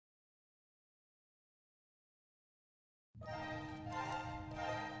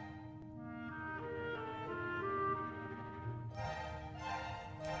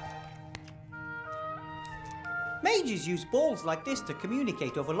mages use balls like this to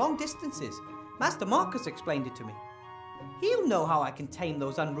communicate over long distances. Master Marcus explained it to me. He'll know how I can tame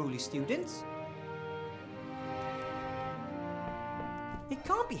those unruly students. It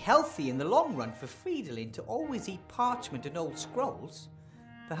can't be healthy in the long run for Fridolin to always eat parchment and old scrolls.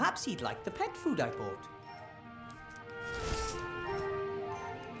 Perhaps he'd like the pet food I bought.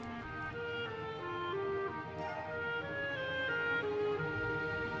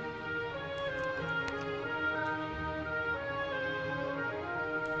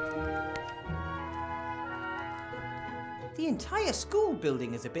 The entire school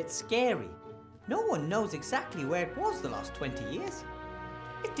building is a bit scary. No one knows exactly where it was the last 20 years.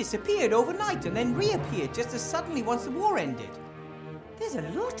 It disappeared overnight and then reappeared just as suddenly once the war ended. There's a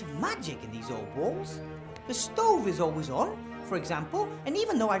lot of magic in these old walls. The stove is always on, for example, and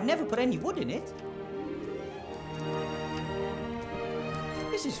even though I've never put any wood in it.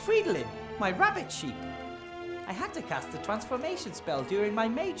 This is Fridolin, my rabbit sheep. I had to cast the transformation spell during my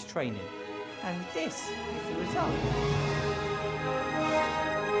mage training, and this is the result.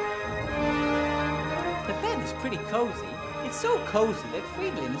 The bed is pretty cozy. It's so cozy that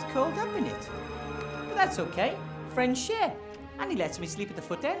Fridolin is curled up in it. But that's okay. Friends share. And he lets me sleep at the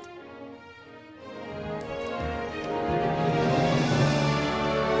foot end.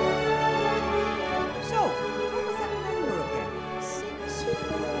 So, what was that number again?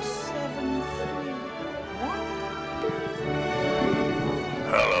 64731?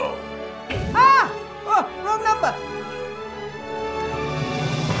 Hello. Ah! Oh, wrong number!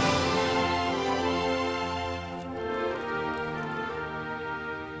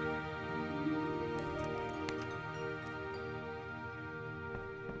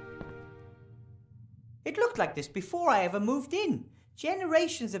 It looked like this before I ever moved in.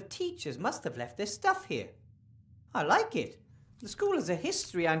 Generations of teachers must have left their stuff here. I like it. The school has a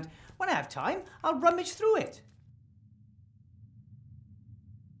history and when I have time, I'll rummage through it.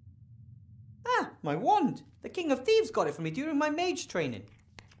 Ah, my wand. The King of Thieves got it for me during my mage training.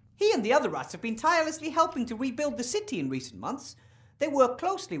 He and the other rats have been tirelessly helping to rebuild the city in recent months. They work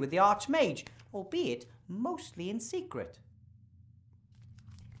closely with the Archmage, albeit mostly in secret.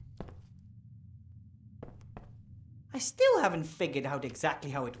 I still haven't figured out exactly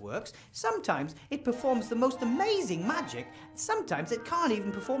how it works. Sometimes it performs the most amazing magic, and sometimes it can't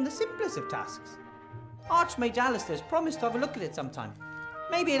even perform the simplest of tasks. Archmage Alistair's promised to have a look at it sometime.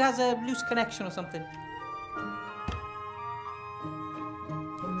 Maybe it has a loose connection or something.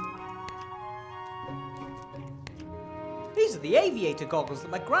 These are the aviator goggles that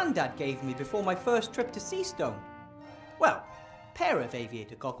my granddad gave me before my first trip to Seastone. Well, pair of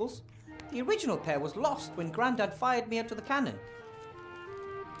aviator goggles. The original pair was lost when Grandad fired me out of the cannon.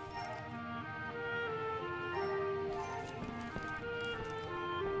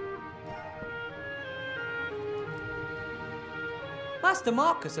 Master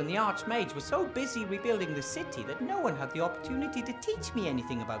Marcus and the Archmage were so busy rebuilding the city that no one had the opportunity to teach me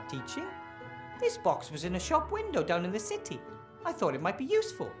anything about teaching. This box was in a shop window down in the city. I thought it might be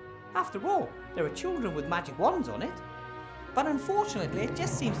useful. After all, there are children with magic wands on it. But unfortunately, it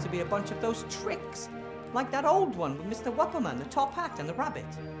just seems to be a bunch of those tricks, like that old one with Mr. Wupperman, the top hat and the rabbit.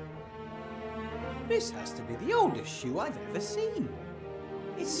 This has to be the oldest shoe I've ever seen.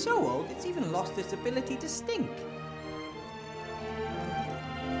 It's so old it's even lost its ability to stink.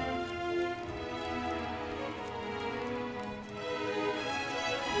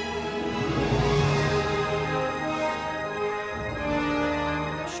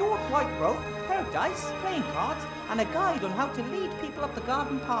 Short white rope, pair of dice, playing cards, and a guide on how to lead people up the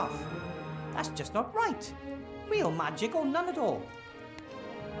garden path. That's just not right. Real magic or none at all.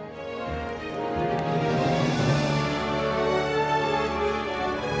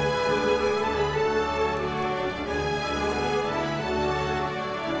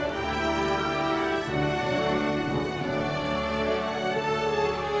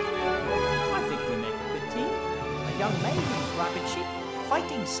 I think we make a good team. A young maid and his rabbit sheep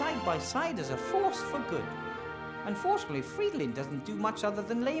fighting side by side as a force for good. Unfortunately, Fridolin doesn't do much other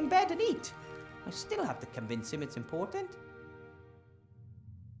than lay in bed and eat. I still have to convince him it's important.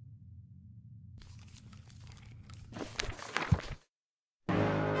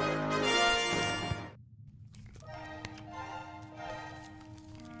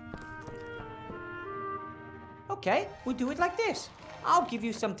 Okay, we'll do it like this. I'll give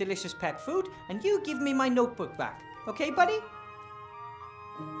you some delicious pet food, and you give me my notebook back. Okay, buddy?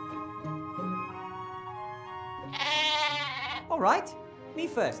 All right, me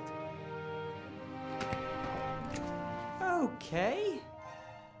first. Okay.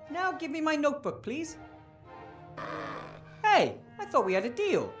 Now give me my notebook, please. Hey, I thought we had a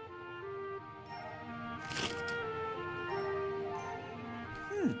deal.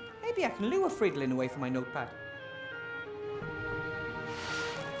 Maybe I can lure Friedlin away from my notepad.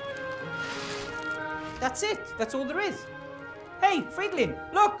 That's it. That's all there is. Hey, Friedlin,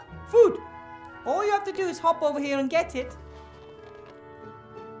 look! Food! All you have to do is hop over here and get it.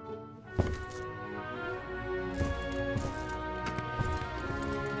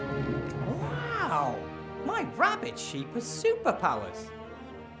 Wow! My rabbit sheep has superpowers.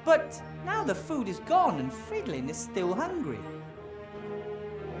 But now the food is gone and Friedlin is still hungry.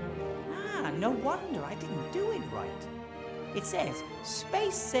 Ah, no wonder I didn't do it right. It says,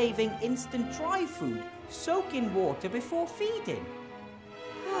 space-saving instant dry food. Soak in water before feeding.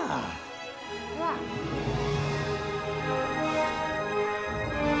 Ah, wow.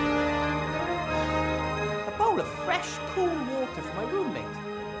 A bowl of fresh, cool water for my roommate.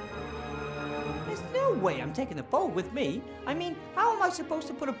 There's no way I'm taking the bowl with me. I mean, how am I supposed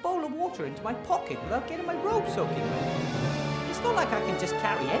to put a bowl of water into my pocket without getting my robe soaking wet? It's not like I can just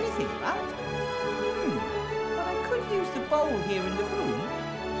carry anything around. But I could use the bowl here in the room.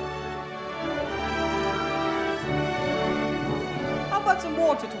 How about some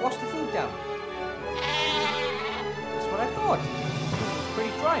water to wash the food down? That's what I thought. It's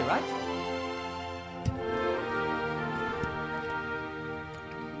pretty dry, right?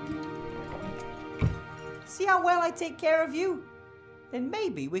 See how well I take care of you? Then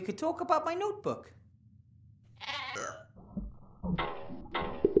maybe we could talk about my notebook.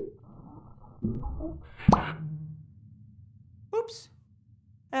 Oops.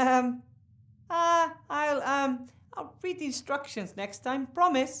 I'll read the instructions next time,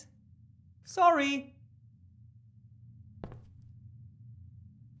 promise. Sorry.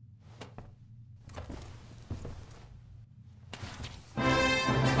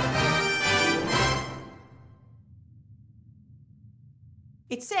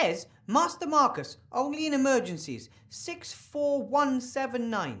 It says, Master Marcus, only in emergencies,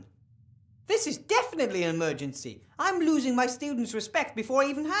 64179. This is definitely an emergency. I'm losing my students' respect before I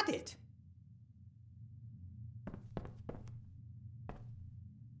even had it.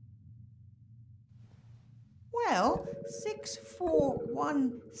 Well,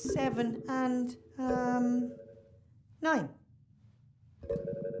 64179 and 9.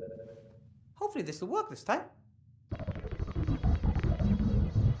 Hopefully this will work this time.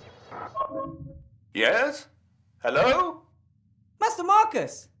 Yes? Hello? Master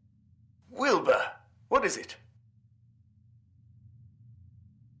Marcus! Wilbur, what is it?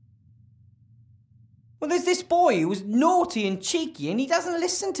 Well, there's this boy who's naughty and cheeky and he doesn't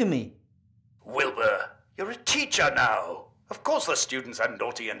listen to me. Wilbur, you're a teacher now. Of course the students are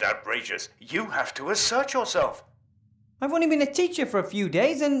naughty and outrageous. You have to assert yourself. I've only been a teacher for a few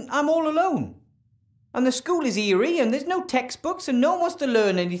days and I'm all alone. And the school is eerie and there's no textbooks and no one wants to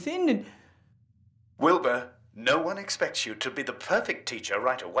learn anything and... Wilbur, no one expects you to be the perfect teacher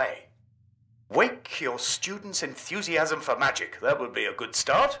right away. Wake your students' enthusiasm for magic. That would be a good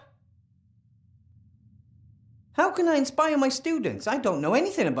start. How can I inspire my students? I don't know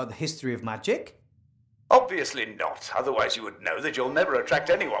anything about the history of magic. Obviously not. Otherwise you would know that you'll never attract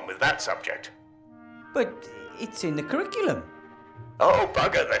anyone with that subject. But it's in the curriculum. Oh,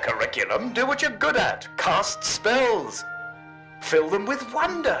 bugger the curriculum. Do what you're good at. Cast spells. Fill them with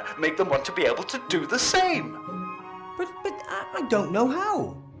wonder. Make them want to be able to do the same. But I don't know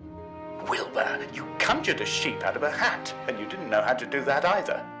how. Wilbur, you conjured a sheep out of a hat, and you didn't know how to do that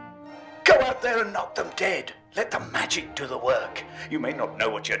either. Go out there and knock them dead. Let the magic do the work. You may not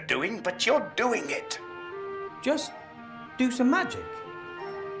know what you're doing, but you're doing it. Just do some magic.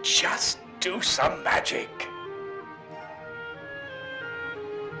 Just do some magic.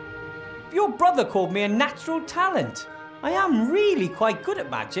 Your brother called me a natural talent. I am really quite good at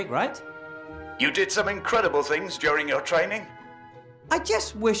magic, right? You did some incredible things during your training. I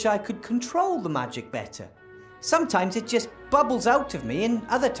just wish I could control the magic better. Sometimes it just bubbles out of me and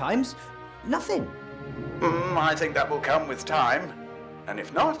other times, nothing. I think that will come with time. And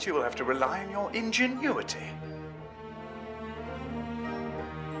if not, you will have to rely on your ingenuity.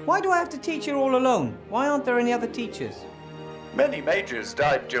 Why do I have to teach here all alone? Why aren't there any other teachers? Many majors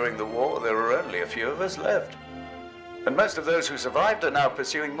died during the war. There were only a few of us left. And most of those who survived are now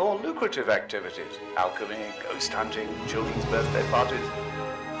pursuing more lucrative activities. Alchemy, ghost hunting, children's birthday parties.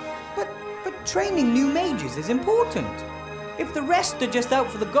 But training new mages is important. If the rest are just out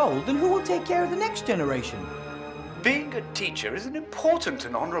for the gold, then who will take care of the next generation? Being a teacher is an important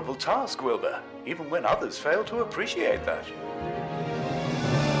and honourable task, Wilbur, even when others fail to appreciate that.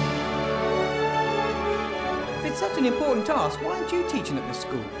 If it's such an important task, why aren't you teaching at the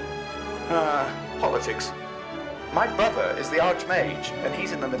school? Politics. My brother is the Archmage, and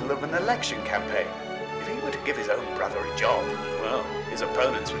he's in the middle of an election campaign. If he were to give his own brother a job, well, his his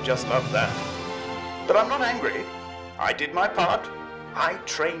opponents would just love that. But I'm not angry. I did my part. I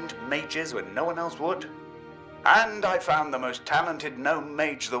trained mages when no one else would. And I found the most talented gnome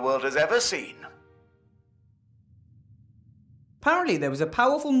mage the world has ever seen. Apparently there was a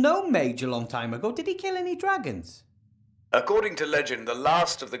powerful gnome mage a long time ago. Did he kill any dragons? According to legend, the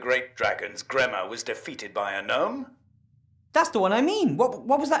last of the great dragons, Gremma, was defeated by a gnome. That's the one I mean. What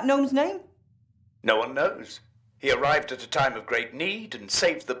was that gnome's name? No one knows. He arrived at a time of great need and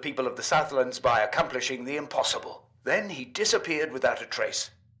saved the people of the Southlands by accomplishing the impossible. Then he disappeared without a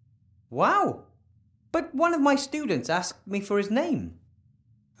trace. Wow. But one of my students asked me for his name.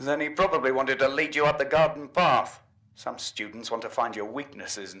 Then he probably wanted to lead you up the garden path. Some students want to find your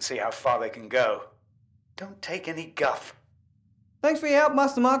weaknesses and see how far they can go. Don't take any guff. Thanks for your help,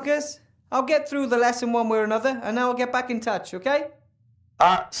 Master Marcus. I'll get through the lesson one way or another, and then I'll get back in touch, okay?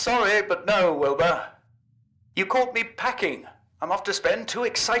 Sorry, but no, Wilbur. You caught me packing. I'm off to spend 2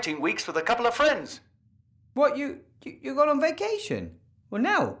 exciting weeks with a couple of friends. What, you got on vacation? Well,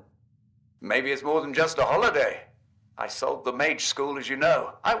 now? Maybe it's more than just a holiday. I sold the mage school, as you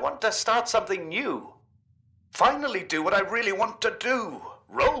know. I want to start something new. Finally do what I really want to do.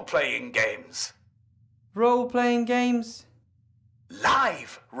 Role-playing games. Role-playing games?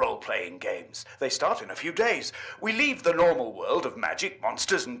 Live role-playing games. They start in a few days. We leave the normal world of magic,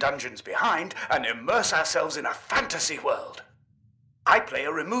 monsters and dungeons behind and immerse ourselves in a fantasy world. I play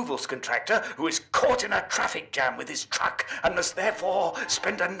a removals contractor who is caught in a traffic jam with his truck and must therefore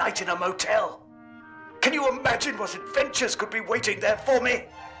spend a night in a motel. Can you imagine what adventures could be waiting there for me?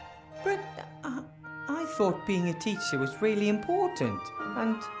 But I thought being a teacher was really important,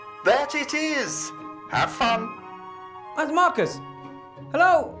 and... That it is! Have fun! That's Marcus!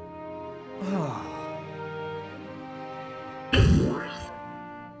 Hello!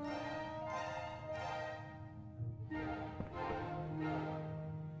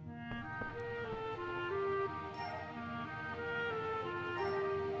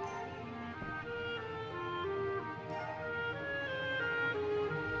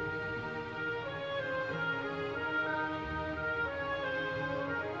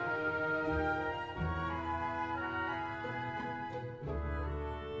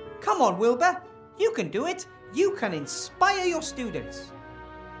 Come on, Wilbur. You can do it. You can inspire your students.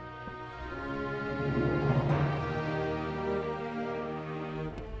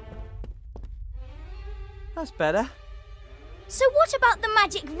 That's better. So what about the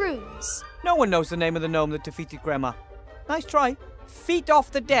magic runes? No one knows the name of the gnome that defeated Gremma. Nice try. Feet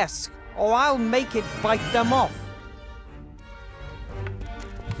off the desk, or I'll make it bite them off.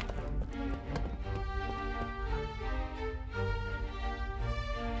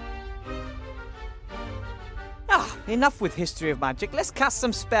 Enough with history of magic. Let's cast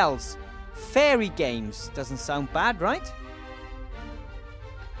some spells. Fairy games doesn't sound bad, right?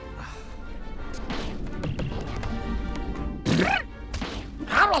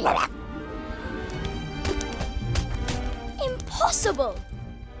 Impossible!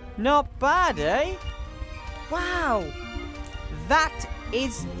 Not bad, eh? Wow. That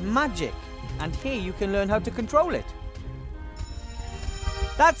is magic. And here you can learn how to control it.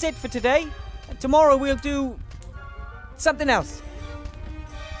 That's it for today. Tomorrow we'll do... something else.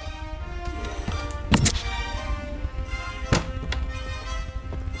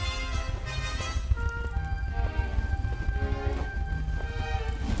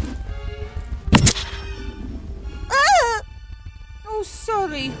 Oh,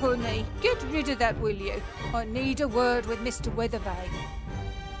 sorry, honey. Get rid of that, will you? I need a word with Mr. Weathervane.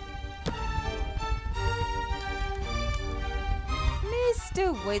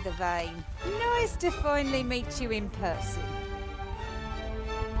 Mr. Weathervane, nice to finally meet you in person.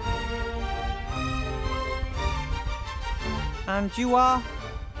 And you are?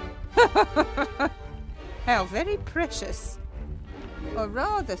 How very precious. I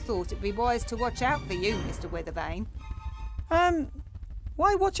rather thought it'd be wise to watch out for you, Mr. Weathervane.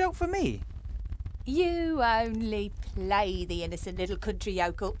 Why watch out for me? You only play the innocent little country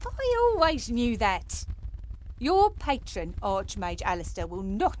yokel. I always knew that. Your patron, Archmage Alistair, will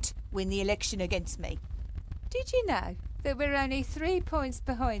not win the election against me. Did you know that we're only 3 points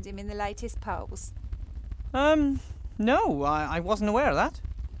behind him in the latest polls? No, I wasn't aware of that.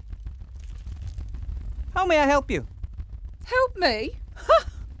 How may I help you? Help me? Ha!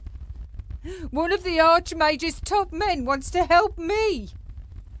 One of the Archmage's top men wants to help me.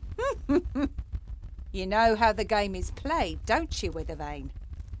 You know how the game is played, don't you, Weathervane?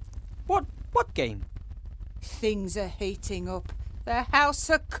 What game? Things are heating up. The House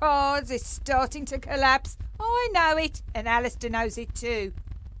of Cards is starting to collapse. I know it, and Alistair knows it too.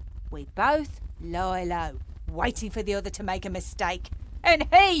 We both lie low, waiting for the other to make a mistake. and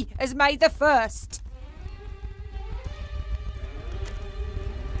he has made the first.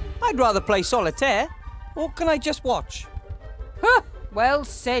 I'd rather play solitaire. Or can I just watch? Huh, well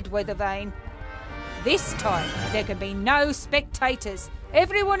said, Weathervane. This time, there can be no spectators.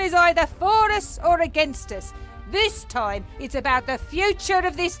 Everyone is either for us or against us. This time, it's about the future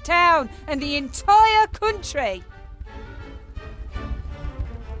of this town and the entire country.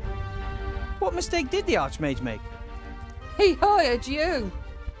 What mistake did the Archmage make? He hired you.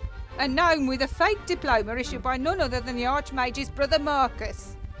 A gnome with a fake diploma issued by none other than the Archmage's brother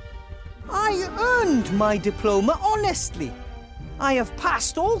Marcus. I earned my diploma honestly. I have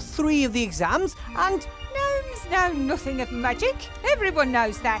passed all 3 of the exams and... Gnomes know nothing of magic. Everyone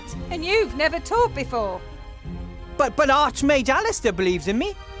knows that. And you've never taught before. But Archmage Alistair believes in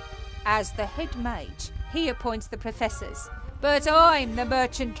me. As the head mage, he appoints the professors. But I'm the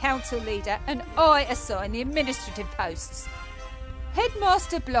merchant council leader and I assign the administrative posts.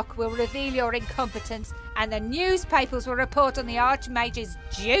 Headmaster Block will reveal your incompetence and the newspapers will report on the Archmage's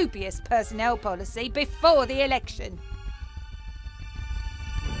dubious personnel policy before the election.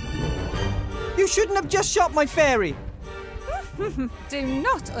 You shouldn't have just shot my fairy. Do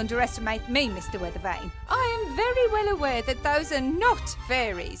not underestimate me, Mr. Weathervane. I am very well aware that those are not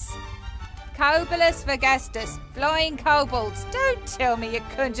fairies. Cobolus Vergastus, flying kobolds. Don't tell me you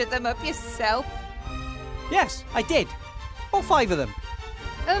conjured them up yourself. Yes, I did. All 5 of them.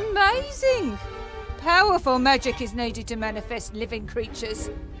 Amazing! Powerful magic is needed to manifest living creatures.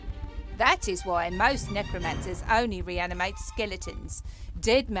 That is why most necromancers only reanimate skeletons.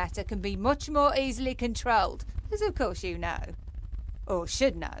 Dead matter can be much more easily controlled, as of course you know. Or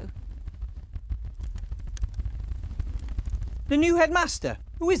should know. The new headmaster.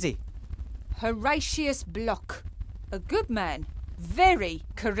 Who is he? Horatius Block. A good man. Very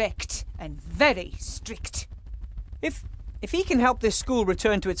correct and very strict. If he can help this school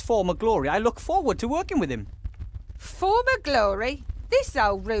return to its former glory, I look forward to working with him. Former glory? This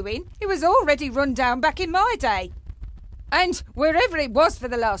old ruin, it was already run down back in my day. And wherever it was for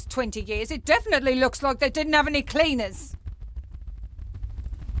the last 20 years, it definitely looks like they didn't have any cleaners.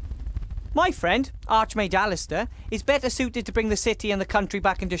 My friend, Archmage Alistair, is better suited to bring the city and the country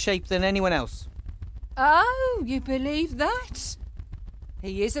back into shape than anyone else. Oh, you believe that?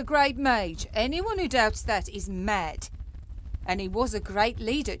 He is a great mage. Anyone who doubts that is mad. And he was a great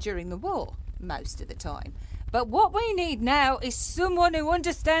leader during the war, most of the time. But what we need now is someone who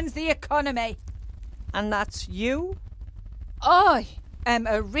understands the economy. And that's you? I am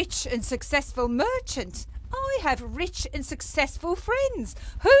a rich and successful merchant. I have rich and successful friends.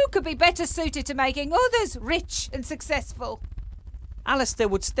 Who could be better suited to making others rich and successful? Alistair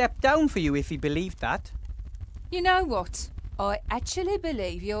would step down for you if he believed that. You know what? I actually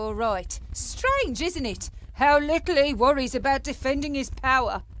believe you're right. Strange, isn't it? How little he worries about defending his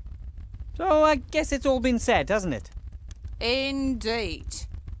power. So I guess it's all been said, hasn't it? Indeed.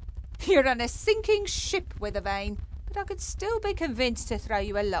 You're on a sinking ship, Weathervane, but I could still be convinced to throw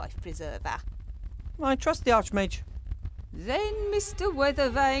you a life preserver. I trust the Archmage. Then, Mr.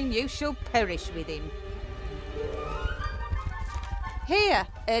 Weathervane, you shall perish with him. Here,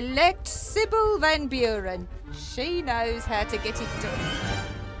 elect Sybil Van Buren. She knows how to get it done.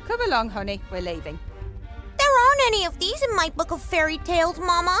 Come along, honey, we're leaving. There aren't any of these in my book of fairy tales,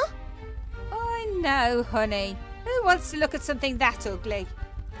 Mama. I know, honey. Who wants to look at something that ugly?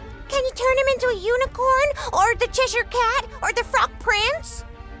 Can you turn him into a unicorn? Or the Cheshire Cat? Or the Frog Prince?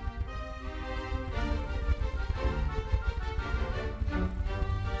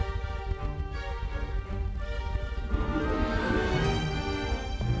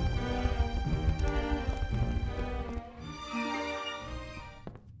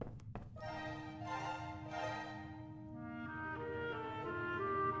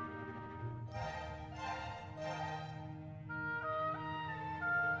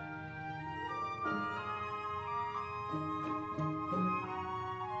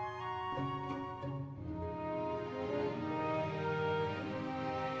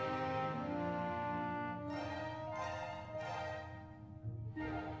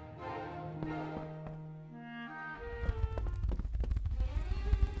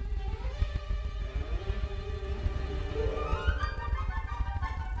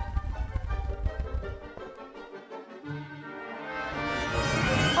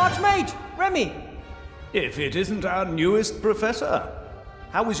 Archmage! Remy! If it isn't our newest professor.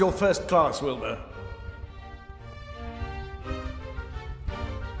 How was your first class, Wilbur?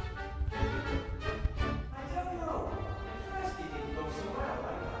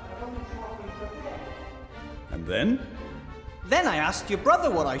 And then? Then I asked your brother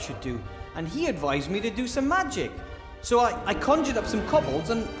what I should do, and he advised me to do some magic. So I conjured up some cobbles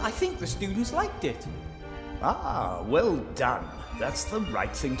and I think the students liked it. Ah, well done. That's the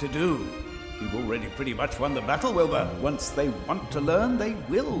right thing to do. You've already pretty much won the battle, Wilbur. Once they want to learn, they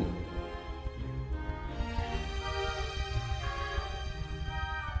will.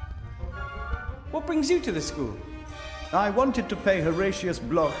 What brings you to the school? I wanted to pay Horatius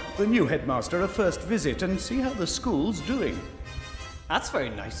Bloch, the new headmaster, a first visit and see how the school's doing. That's very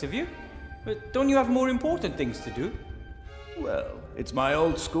nice of you. But don't you have more important things to do? Well, it's my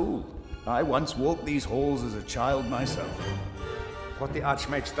old school. I once walked these halls as a child myself. What the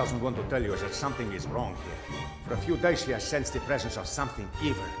Archmage doesn't want to tell you is that something is wrong here. For a few days he has sensed the presence of something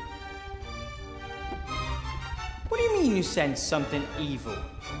evil. What do you mean you sense something evil?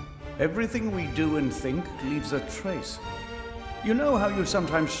 Everything we do and think leaves a trace. You know how you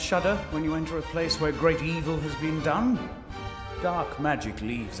sometimes shudder when you enter a place where great evil has been done? Dark magic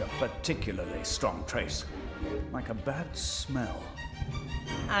leaves a particularly strong trace, like a bad smell.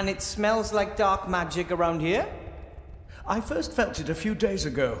 And it smells like dark magic around here? I first felt it a few days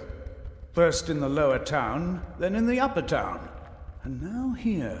ago. First in the lower town, then in the upper town, and now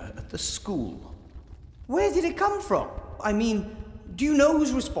here at the school. Where did it come from? I mean, do you know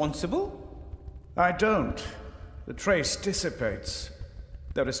who's responsible? I don't. The trace dissipates.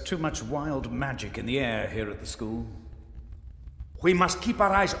 There is too much wild magic in the air here at the school. We must keep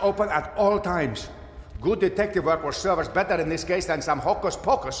our eyes open at all times. Good detective work will serve us better in this case than some hocus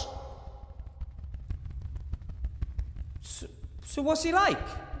pocus. So what's he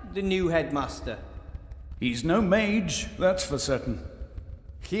like, the new headmaster? He's no mage, that's for certain.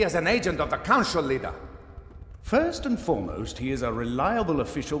 He is an agent of the council leader. First and foremost, he is a reliable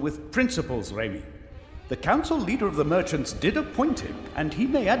official with principles, Remy. The council leader of the merchants did appoint him, and he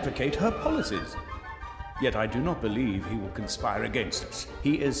may advocate her policies. Yet I do not believe he will conspire against us.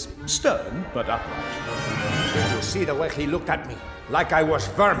 He is stern, but upright. Did you see the way he looked at me? Like I was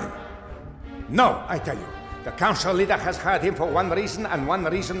vermin. No, I tell you. The council leader has hired him for one reason and one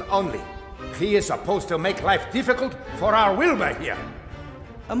reason only. He is supposed to make life difficult for our Wilbur here.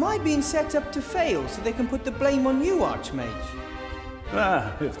 Am I being set up to fail so they can put the blame on you, Archmage?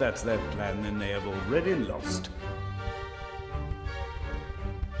 Ah, if that's their plan, then they have already lost.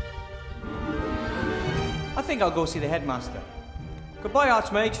 I think I'll go see the headmaster. Goodbye,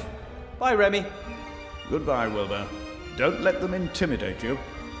 Archmage. Bye, Remy. Goodbye, Wilbur. Don't let them intimidate you.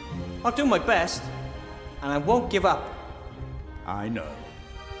 I'll do my best, and I won't give up. I know.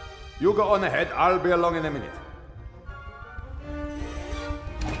 You go on ahead, I'll be along in a minute.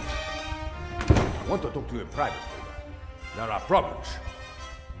 I want to talk to you in private, Wilbur. There are problems.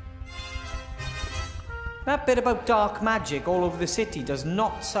 That bit about dark magic all over the city does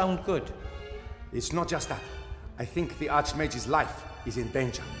not sound good. It's not just that. I think the Archmage's life is in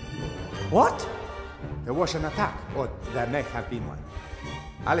danger. What? There was an attack, or there may have been one.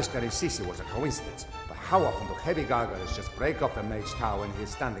 Alistair insists it was a coincidence, but how often do heavy gargoyles just break off the mage's tower when he is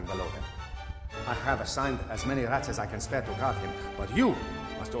standing below him? I have assigned as many rats as I can spare to guard him, but you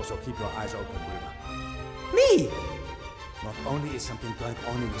must also keep your eyes open, Wilbur. Me? Not only is something going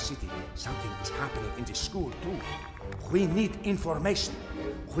on in the city, something is happening in the school too. We need information.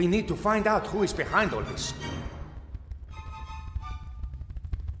 We need to find out who is behind all this.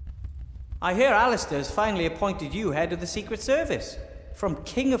 I hear Alistair's finally appointed you head of the Secret Service. From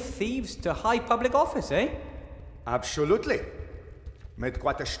King of Thieves to high public office, eh? Absolutely. Made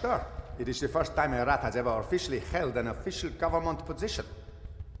quite a stir. It is the first time a rat has ever officially held an official government position.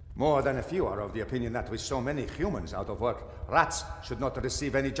 More than a few are of the opinion that with so many humans out of work, rats should not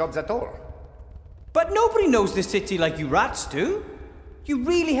receive any jobs at all. But nobody knows the city like you rats do. You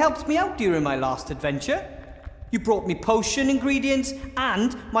really helped me out during my last adventure. You brought me potion ingredients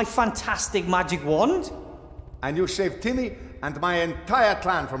and my fantastic magic wand. And you saved Timmy and my entire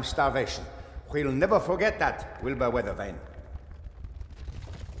clan from starvation. We'll never forget that, Wilbur Weathervane.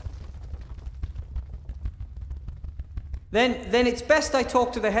 Then it's best I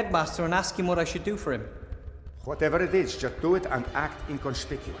talk to the headmaster and ask him what I should do for him. Whatever it is, just do it and act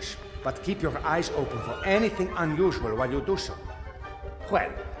inconspicuous. But keep your eyes open for anything unusual while you do so.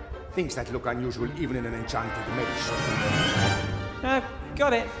 Well, things that look unusual even in an enchanted maze.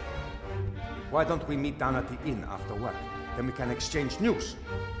 Got it. Why don't we meet down at the inn after work? Then we can exchange news.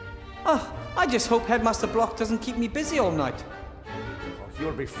 Oh, I just hope Headmaster Block doesn't keep me busy all night. Oh,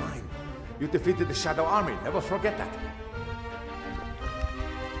 you'll be fine. You defeated the Shadow Army, never forget that.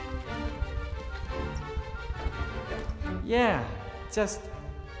 Yeah, just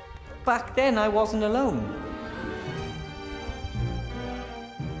back then I wasn't alone.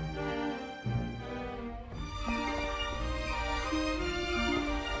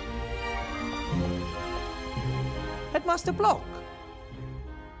 Headmaster Block.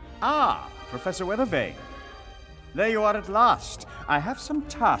 Ah, Professor Weathervane. There you are at last. I have some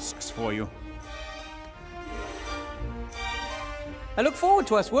tasks for you. I look forward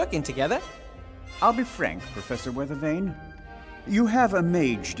to us working together. I'll be frank, Professor Weathervane. You have a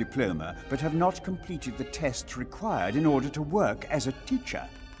mage diploma, but have not completed the tests required in order to work as a teacher.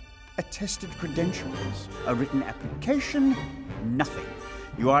 Attested credentials, a written application, nothing.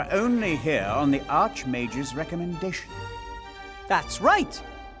 You are only here on the Archmage's recommendation. That's right.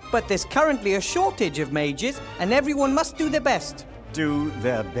 But there's currently a shortage of mages, and everyone must do their best. Do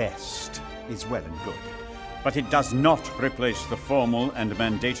their best is well and good. But it does not replace the formal and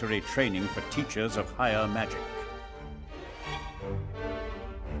mandatory training for teachers of higher magic.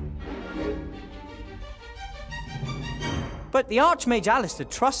 But the Archmage Alistair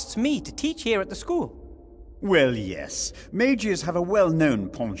trusts me to teach here at the school. Well, yes. Mages have a well-known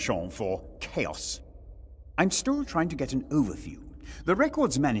penchant for chaos. I'm still trying to get an overview. The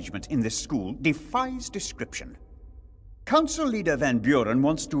records management in this school defies description. Council Leader Van Buren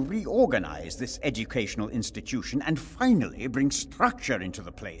wants to reorganize this educational institution and finally bring structure into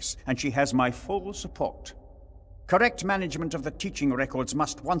the place, and she has my full support. Correct management of the teaching records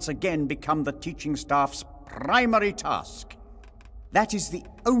must once again become the teaching staff's primary task. That is the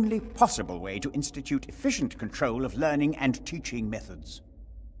only possible way to institute efficient control of learning and teaching methods.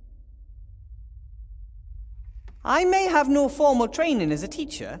 I may have no formal training as a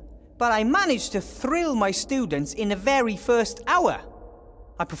teacher, but I managed to thrill my students in the very first hour.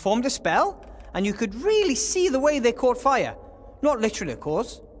 I performed a spell, and you could really see the way they caught fire. Not literally, of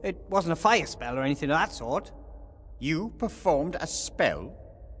course. It wasn't a fire spell or anything of that sort. You performed a spell?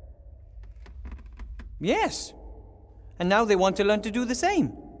 Yes. And now they want to learn to do the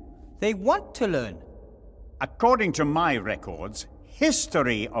same. They want to learn. According to my records,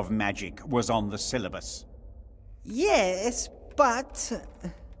 history of magic was on the syllabus. Yes, but...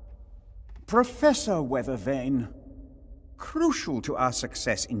 Professor Weathervane, crucial to our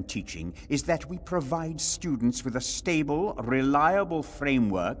success in teaching is that we provide students with a stable, reliable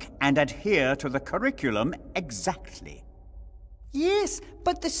framework and adhere to the curriculum exactly. Yes,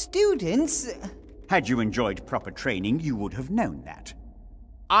 but the students... Had you enjoyed proper training, you would have known that.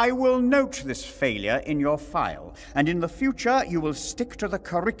 I will note this failure in your file, and in the future you will stick to the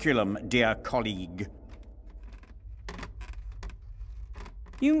curriculum, dear colleague.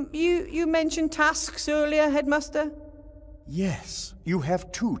 You mentioned tasks earlier, Headmaster? Yes, you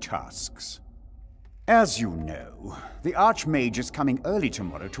have 2 tasks. As you know, the Archmage is coming early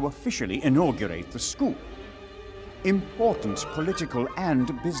tomorrow to officially inaugurate the school. Important political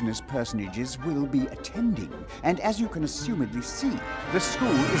and business personages will be attending, and as you can assumedly see, the school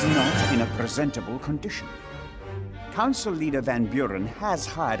is not in a presentable condition. Council Leader Van Buren has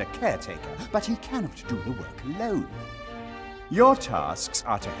hired a caretaker, but he cannot do the work alone. Your tasks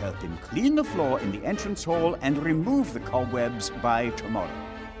are to help him clean the floor in the entrance hall and remove the cobwebs by tomorrow.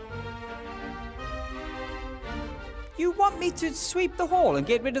 You want me to sweep the hall and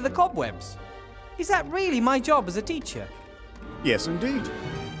get rid of the cobwebs? Is that really my job as a teacher? Yes, indeed.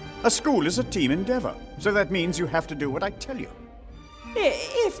 A school is a team endeavor, so that means you have to do what I tell you.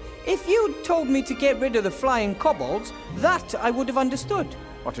 If you'd told me to get rid of the flying kobolds, that I would have understood.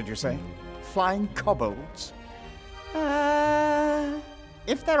 What did you say? Flying kobolds?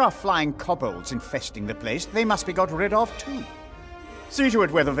 If there are flying kobolds infesting the place, they must be got rid of too. See to it,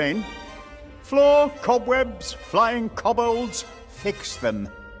 Weathervane. Floor, cobwebs, flying kobolds, fix them.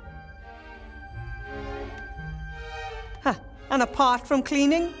 And apart from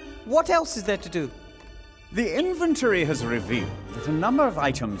cleaning, what else is there to do? The inventory has revealed that a number of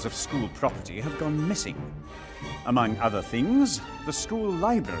items of school property have gone missing. Among other things, the school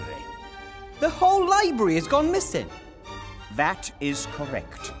library. The whole library has gone missing. That is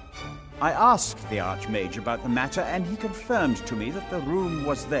correct. I asked the Archmage about the matter, and he confirmed to me that the room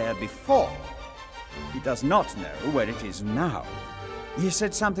was there before. He does not know where it is now. He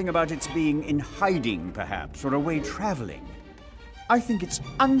said something about its being in hiding, perhaps, or away traveling. I think it's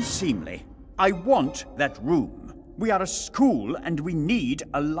unseemly. I want that room. We are a school, and we need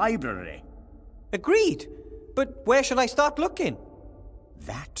a library. Agreed. But where should I start looking?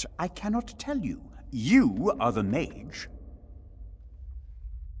 That I cannot tell you. You are the mage.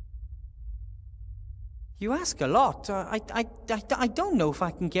 You ask a lot. I don't know if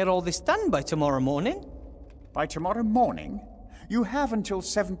I can get all this done by tomorrow morning. By tomorrow morning? You have until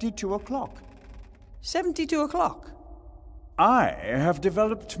 72 o'clock. 72 o'clock? I have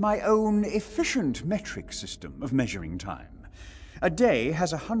developed my own efficient metric system of measuring time. A day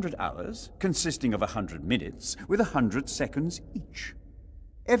has 100 hours, consisting of 100 minutes, with 100 seconds each.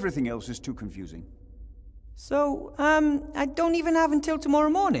 Everything else is too confusing. So, I don't even have until tomorrow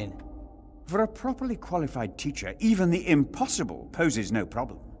morning? For a properly qualified teacher, even the impossible poses no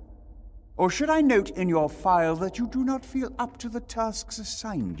problem. Or should I note in your file that you do not feel up to the tasks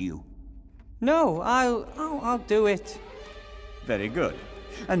assigned you? No, I'll do it. Very good.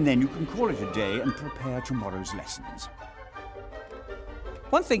 And then you can call it a day and prepare tomorrow's lessons.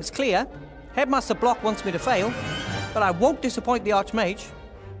 One thing's clear. Headmaster Block wants me to fail, but I won't disappoint the Archmage.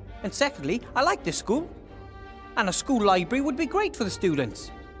 And secondly, I like this school. And a school library would be great for the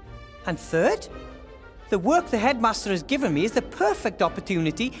students. And third, the work the headmaster has given me is the perfect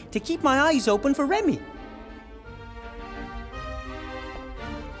opportunity to keep my eyes open for Remy.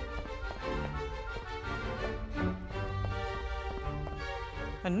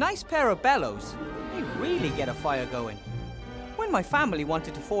 A nice pair of bellows. They really get a fire going. When my family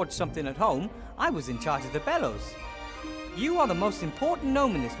wanted to forge something at home, I was in charge of the bellows. You are the most important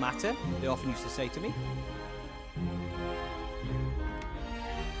gnome in this matter, they often used to say to me.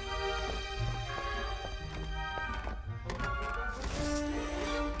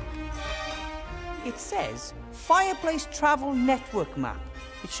 It says, Fireplace Travel Network Map.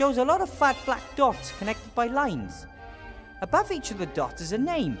 It shows a lot of fat black dots connected by lines. Above each of the dots is a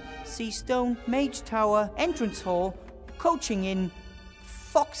name. Seastone, Mage Tower, Entrance Hall, Coaching Inn,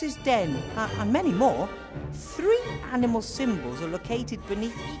 Fox's Den, and many more. 3 animal symbols are located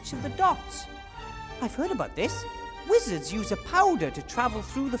beneath each of the dots. I've heard about this. Wizards use a powder to travel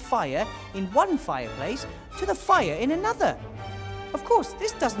through the fire in one fireplace to the fire in another. Of course,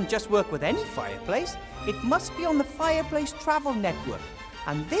 this doesn't just work with any fireplace. It must be on the Fireplace Travel Network.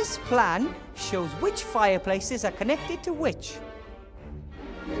 And this plan shows which fireplaces are connected to which.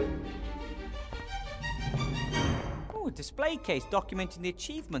 Oh, a display case documenting the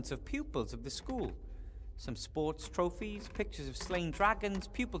achievements of pupils of the school. Some sports trophies, pictures of slain dragons,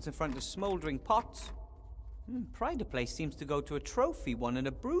 pupils in front of smouldering pots. Pride of Place seems to go to a trophy won in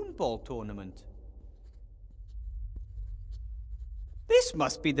a broom ball tournament. This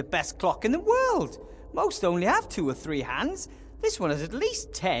must be the best clock in the world. Most only have 2 or 3 hands. This one has at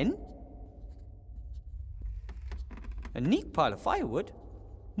least 10. A neat pile of firewood.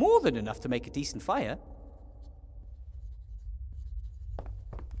 More than enough to make a decent fire.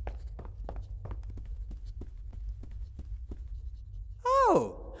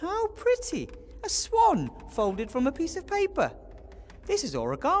 Oh, how pretty. A swan folded from a piece of paper. This is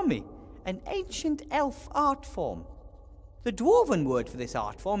origami, an ancient elf art form. The dwarven word for this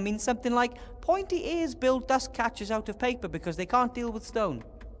art form means something like pointy ears build dust catchers out of paper because they can't deal with stone.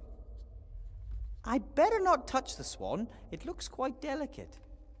 I'd better not touch the swan. It looks quite delicate.